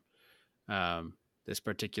spectrum. This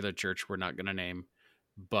particular church we're not going to name,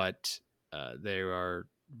 but they are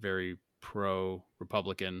very pro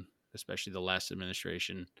Republican, especially the last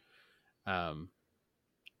administration. Um,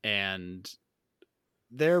 and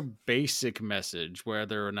their basic message,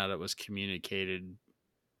 whether or not it was communicated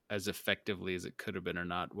as effectively as it could have been or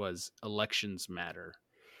not, was elections matter.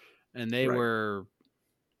 And Right.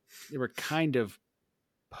 they were kind of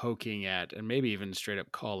poking at and maybe even straight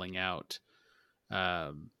up calling out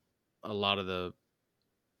um, a lot of the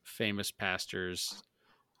famous pastors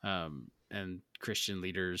and Christian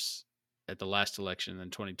leaders at the last election in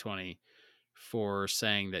 2020 for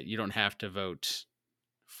saying that you don't have to vote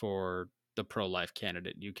for the pro-life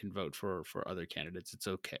candidate. You can vote for other candidates. It's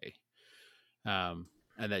okay. And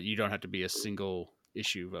that you don't have to be a single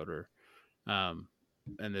issue voter. Um,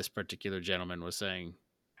 and this particular gentleman was saying,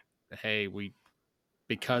 "Hey, we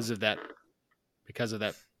because of that because of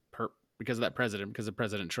that because of that president, because of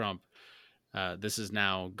President Trump, this is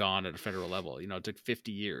now gone at a federal level. You know, it took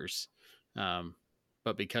 50 years,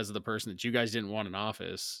 but because of the person that you guys didn't want in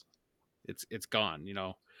office, it's gone. You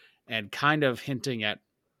know, and kind of hinting at,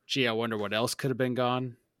 gee, I wonder what else could have been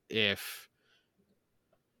gone if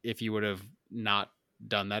you would have not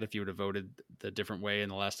done that, if you would have voted the different way in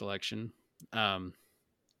the last election." Um,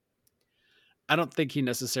 I don't think he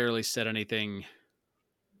necessarily said anything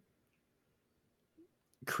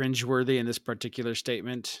cringeworthy in this particular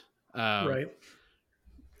statement. Right.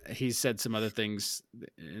 He's said some other things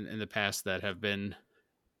in the past that have been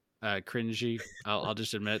cringy. I'll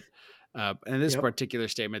just admit. In this Yep. particular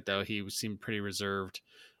statement, though, he seemed pretty reserved.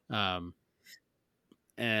 But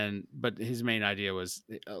his main idea was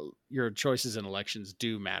your choices in elections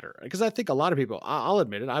do matter, because I think a lot of people, I'll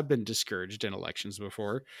admit it, I've been discouraged in elections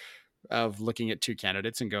before of looking at two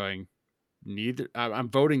candidates and going, neither. I'm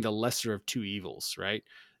voting the lesser of two evils, right?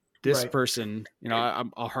 This Right. person, you know,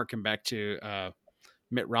 I'll harken back to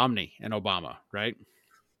Mitt Romney and Obama, right?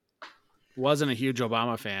 Wasn't a huge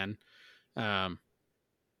Obama fan. Um,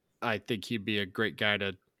 I think he'd be a great guy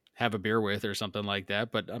to have a beer with or something like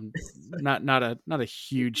that. But I'm not a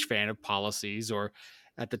huge fan of policies, or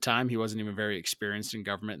at the time he wasn't even very experienced in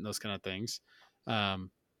government and those kind of things. Um,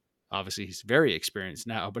 Obviously he's very experienced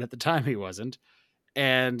now, but at the time he wasn't.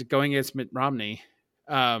 And going against Mitt Romney,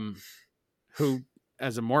 who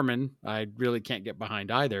as a Mormon I really can't get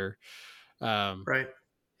behind either. Um, Right.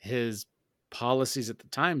 his policies at the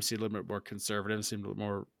time seemed a little bit more conservative, seemed a little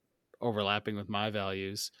more overlapping with my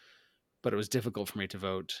values, but it was difficult for me to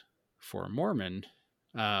vote for a Mormon.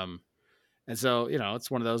 Um, and so, you know, it's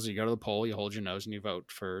one of those, you go to the poll, you hold your nose and you vote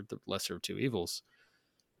for the lesser of two evils.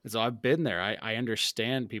 And so I've been there. I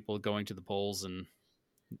understand people going to the polls and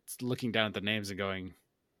looking down at the names and going,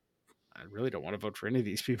 I really don't want to vote for any of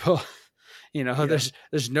these people. You know, Yeah.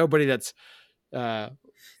 there's nobody that's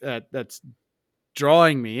that's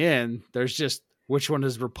drawing me in. There's just which one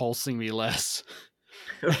is repulsing me less.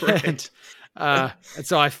 and Right. and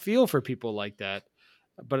so I feel for people like that,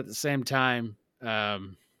 but at the same time,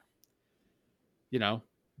 you know,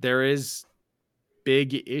 there is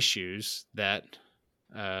big issues that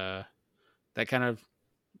that kind of,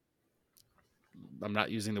 I'm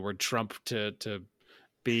not using the word Trump to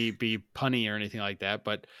be punny or anything like that,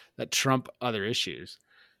 but that trump other issues.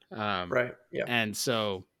 Right. Yeah. And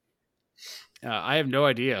so I have no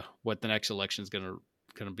idea what the next election is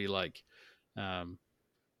gonna be like. Um,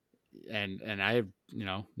 and I have, you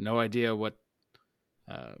know, no idea what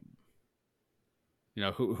uh, you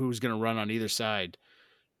know, who's going to run on either side.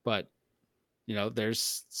 But you know,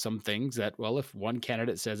 there's some things that, well, if one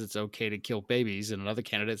candidate says it's okay to kill babies and another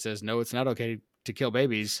candidate says no, it's not okay to kill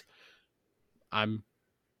babies, I'm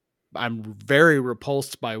very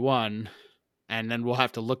repulsed by one, and then we'll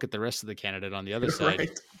have to look at the rest of the candidate on the other side.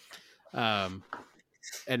 Right. Um,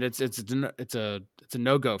 and it's a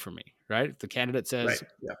no go for me, right? If the candidate Right. says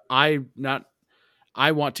Yeah.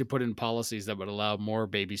 I want to put in policies that would allow more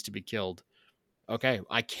babies to be killed, okay,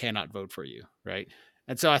 I cannot vote for you, right?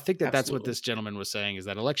 And so I think that that's what Absolutely. this gentleman was saying, is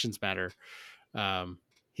that elections matter. Um,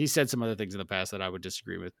 he said some other things in the past that I would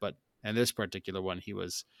disagree with, but in this particular one,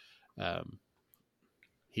 um,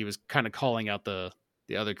 he was kind of calling out the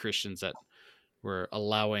other Christians that were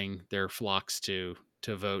allowing their flocks to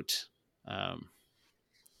vote um,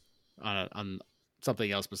 on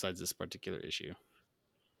something else besides this particular issue.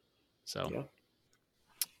 So Yeah.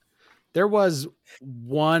 there was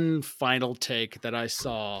one final take that I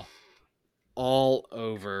saw all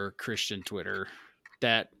over Christian Twitter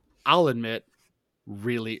that I'll admit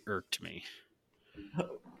really irked me.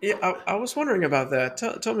 Yeah. I was wondering about that.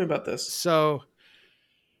 Tell me about this. So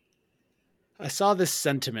I saw this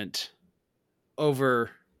sentiment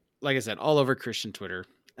over, like I said, all over Christian Twitter,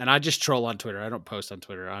 and I just troll on Twitter. I don't post on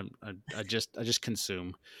Twitter. I just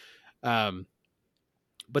consume. Um,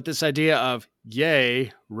 but this idea of,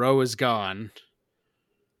 yay, Roe is gone,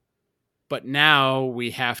 but now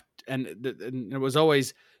we have, and it was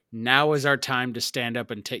always, now is our time to stand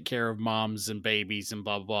up and take care of moms and babies and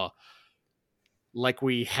blah blah blah. Like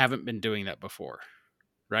we haven't been doing that before,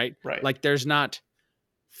 right? Right. Like there's not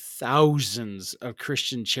thousands of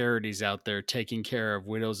Christian charities out there taking care of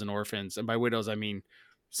widows and orphans, and by widows I mean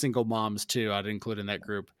single moms too. I'd include in that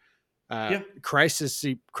group. Yeah. Crisis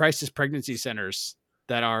pregnancy centers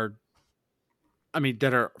that are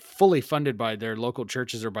that are fully funded by their local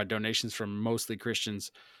churches or by donations from mostly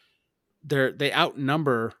Christians, they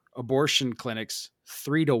outnumber abortion clinics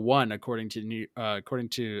 3-1 according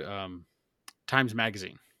to Times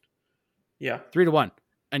Magazine. Yeah. 3-1,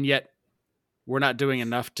 and yet we're not doing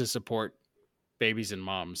enough to support babies and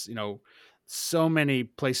moms. So many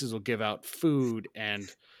places will give out food and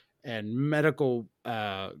medical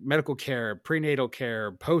care, prenatal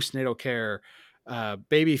care, postnatal care,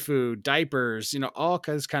 baby food, diapers, all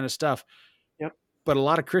kinds kind of stuff. Yep. But a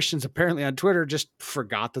lot of Christians apparently on Twitter just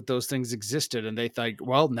forgot that those things existed, and they thought,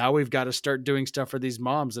 well, now we've got to start doing stuff for these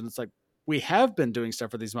moms. And it's like, we have been doing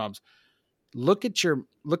stuff for these moms. Look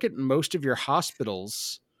at most of your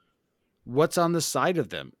hospitals. What's on the side of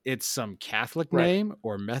them? It's some Catholic Right. name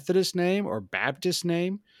or Methodist name or Baptist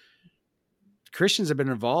name. Christians have been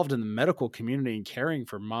involved in the medical community and caring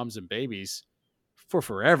for moms and babies for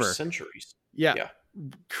forever. For centuries. Yeah.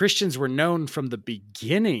 Christians were known from the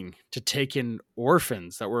beginning to take in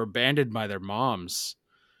orphans that were abandoned by their moms.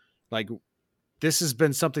 Like, this has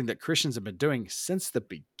been something that Christians have been doing since the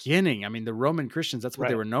beginning. I mean, the Roman Christians, that's what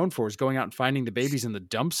they were known for, is going out and finding the babies in the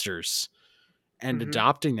dumpsters and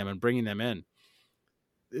adopting them and bringing them in.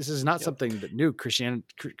 This is not something that new Christians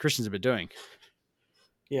have been doing.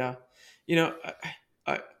 Yeah.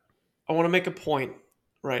 I want to make a point,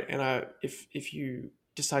 right? And if you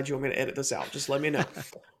decide you want me to edit this out, just let me know.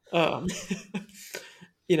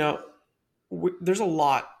 There's a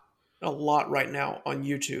lot right now on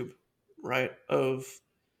YouTube, right, of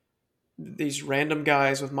these random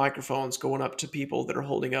guys with microphones going up to people that are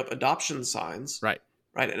holding up adoption signs, right,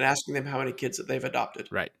 and asking them how many kids that they've adopted,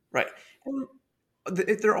 right. And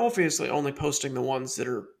they're obviously only posting the ones that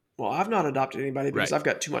are, well, I've not adopted anybody because I've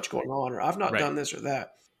got too much going on, or I've not done this or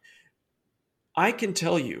that. I can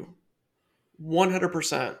tell you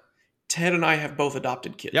 100%, Ted and I have both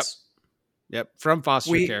adopted kids. Yep. From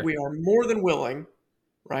foster care. We are more than willing,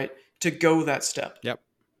 right, to go that step. Yep.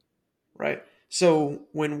 Right. So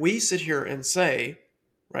when we sit here and say,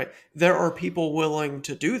 right, there are people willing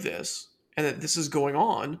to do this and that this is going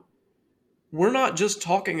on, we're not just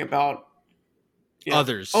talking about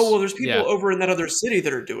others. Oh, well, there's people over in that other city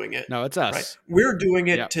that are doing it. No, it's us. Right? We're doing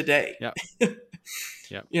it today.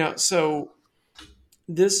 Yep. So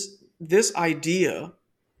this idea,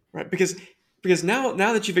 right? Because now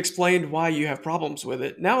that you've explained why you have problems with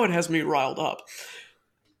it, now it has me riled up.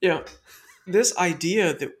 This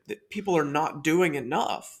idea that people are not doing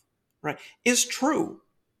enough, right, is true.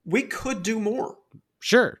 We could do more.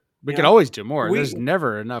 Sure. We could always do more. There's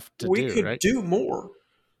never enough to do, right? We could do more.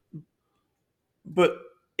 But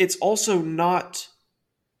it's also not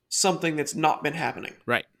something that's not been happening.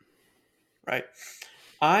 Right. Right.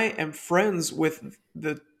 I am friends with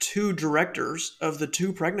the two directors of the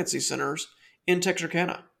two pregnancy centers in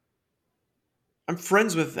Texarkana. I'm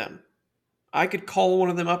friends with them. I could call one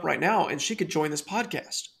of them up right now and she could join this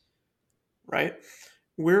podcast. Right?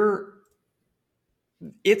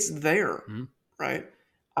 It's there. Right?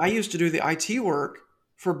 I used to do the IT work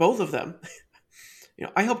for both of them.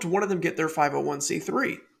 I helped one of them get their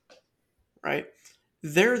 501c3. Right?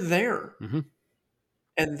 They're there.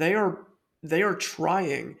 And they are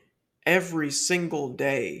trying every single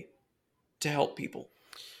day to help people.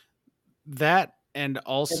 That, and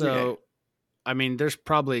also, I mean, there's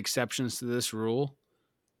probably exceptions to this rule,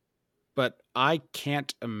 but I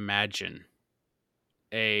can't imagine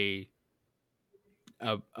a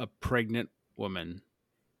pregnant woman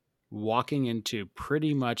walking into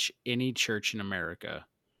pretty much any church in America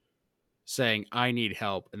saying, I need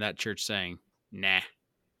help, and that church saying, nah.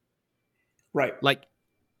 Right. Like,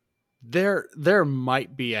 there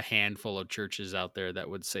might be a handful of churches out there that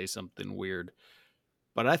would say something weird,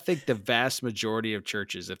 but I think the vast majority of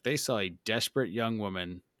churches, if they saw a desperate young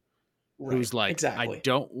woman who's like, I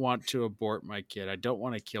don't want to abort my kid, I don't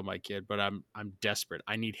want to kill my kid, but I'm desperate,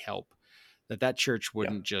 I need help, that church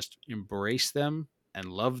wouldn't just embrace them and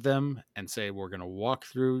love them and say, we're going to walk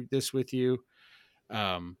through this with you,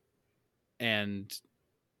 and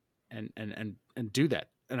do that.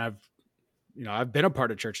 And I've been a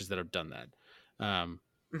part of churches that have done that.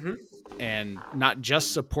 And not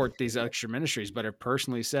just support these extra ministries, but have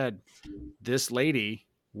personally said, this lady,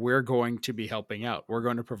 we're going to be helping out. We're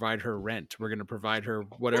going to provide her rent. We're going to provide her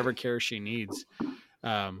whatever care she needs.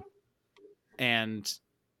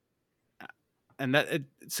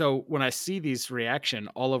 So when I see these reaction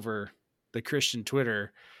all over the Christian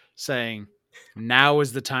Twitter saying, now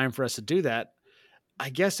is the time for us to do that, I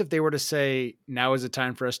guess if they were to say, now is the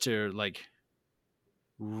time for us to like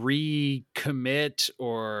recommit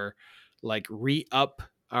or like re-up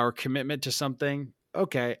our commitment to something,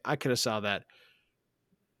 okay, I could have saw that.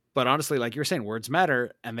 But honestly, like you were saying, words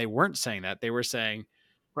matter, and they weren't saying that. They were saying,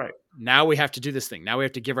 Right. now we have to do this thing. Now we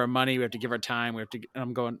have to give our money. We have to give our time. We have to. And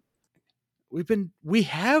I'm going, we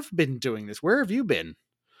have been doing this. Where have you been?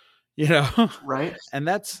 You know, Right. and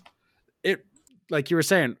that's it. Like you were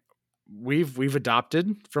saying, we've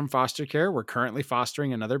adopted from foster care. We're currently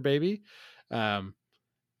fostering another baby.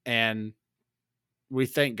 And we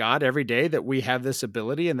thank God every day that we have this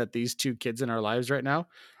ability and that these two kids in our lives right now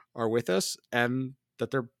are with us and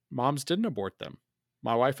that their moms didn't abort them.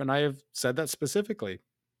 My wife and I have said that specifically.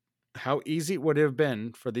 How easy it would have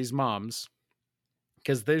been for these moms,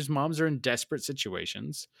 because these moms are in desperate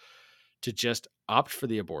situations, to just opt for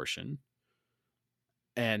the abortion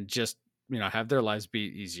and just, have their lives be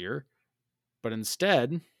easier. But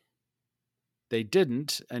instead, they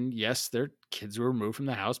didn't. And yes, their kids were removed from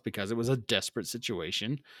the house because it was a desperate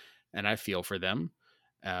situation. And I feel for them,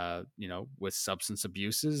 with substance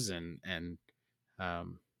abuses and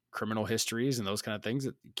criminal histories and those kind of things.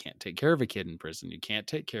 That you can't take care of a kid in prison. You can't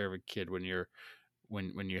take care of a kid when you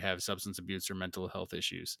have substance abuse or mental health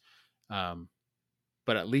issues.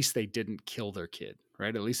 But at least they didn't kill their kid,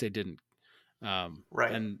 right? At least they didn't.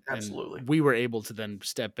 Right. And Absolutely. we were able to then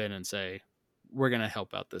step in and say, we're going to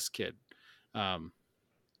help out this kid. And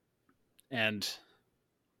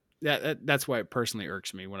that's why it personally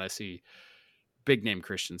irks me when I see big name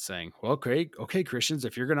Christians saying, well, okay, Christians,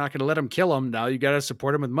 if you're not going to let them kill them, now you got to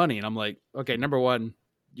support them with money. And I'm like, okay, number one,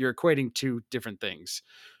 you're equating two different things,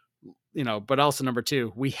 but also number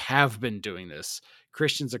two, we have been doing this.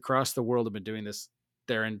 Christians across the world have been doing this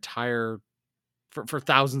their entire, for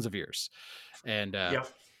thousands of years. And, Yeah.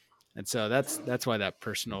 and so that's why that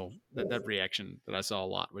personal, that reaction that I saw a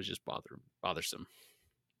lot was just bothersome.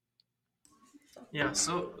 Yeah.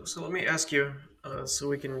 So let me ask you, so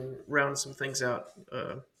we can round some things out.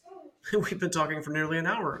 We've been talking for nearly an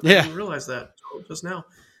hour. I Yeah. didn't realize that just now.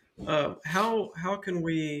 How can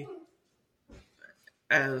we,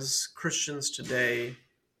 as Christians today,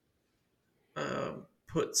 uh,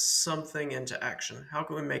 put something into action? How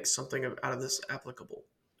can we make something out of this applicable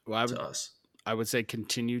Well, to us? I would say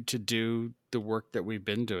continue to do the work that we've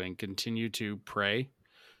been doing. Continue to pray.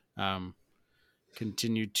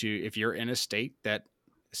 Continue to, if you're in a state that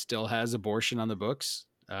still has abortion on the books,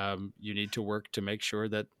 you need to work to make sure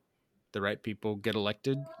that the right people get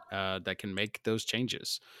elected that can make those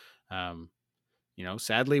changes.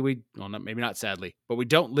 Sadly, maybe not sadly, but we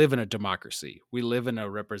don't live in a democracy. We live in a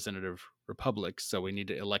representative republic. So we need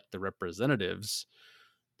to elect the representatives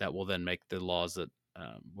that will then make the laws that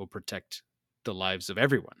will protect the lives of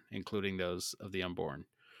everyone, including those of the unborn.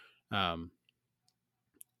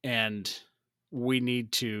 And we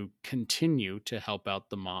need to continue to help out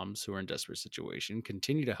the moms who are in desperate situation,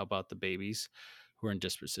 continue to help out the babies who are in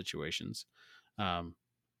desperate situations,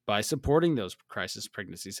 by supporting those crisis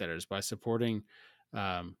pregnancy centers, by supporting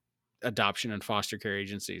adoption and foster care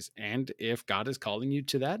agencies. And if God is calling you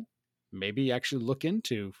to that, maybe actually look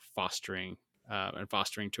into fostering and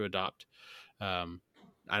fostering to adopt.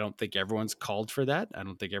 I don't think everyone's called for that. I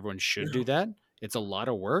don't think everyone should do that. It's a lot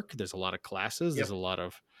of work. There's a lot of classes. Yep. There's a lot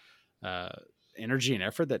of energy and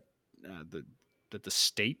effort that the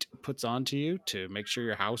state puts onto you to make sure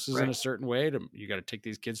your house is in a certain way. You got to take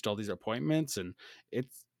these kids to all these appointments, and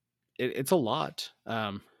it's a lot.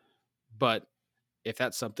 But if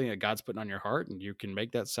that's something that God's putting on your heart and you can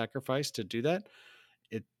make that sacrifice to do that,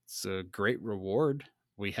 it's a great reward.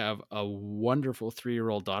 We have a wonderful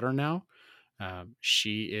 3-year-old daughter now.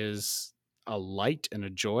 She is a light and a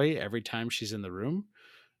joy every time she's in the room.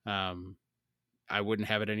 I wouldn't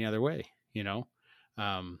have it any other way,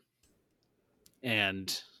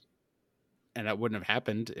 and that wouldn't have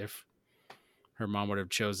happened if her mom would have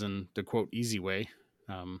chosen the quote easy way.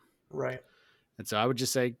 Right. And so I would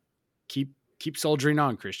just say, keep soldiering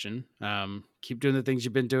on, Christian. Keep doing the things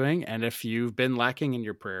you've been doing. And if you've been lacking in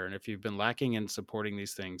your prayer and if you've been lacking in supporting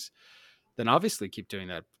these things, then obviously keep doing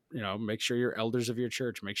that. Make sure your elders of your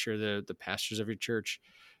church, make sure the pastors of your church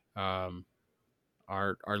are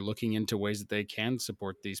looking into ways that they can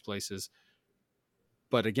support these places.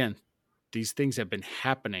 But again, these things have been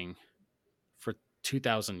happening for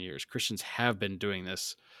 2,000 years. Christians have been doing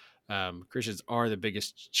this. Christians are the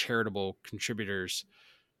biggest charitable contributors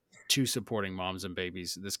to supporting moms and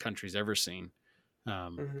babies this country's ever seen.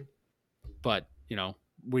 But,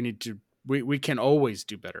 we need to, we can always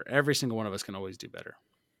do better. Every single one of us can always do better.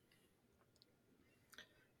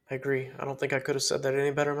 I agree. I don't think I could have said that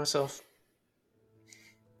any better myself.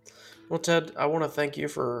 Well, Ted, I want to thank you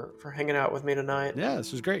for hanging out with me tonight. Yeah,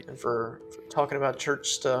 this was great. And for talking about church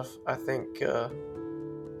stuff. I think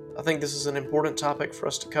this is an important topic for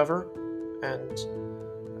us to cover,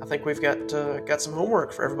 and I think we've got some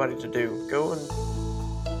homework for everybody to do. Go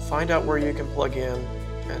and find out where you can plug in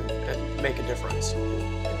and make a difference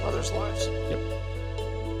in others' lives. Yep.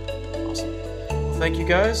 Awesome. Well, thank you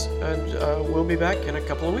guys, and we'll be back in a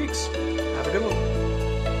couple of weeks. Have a good one.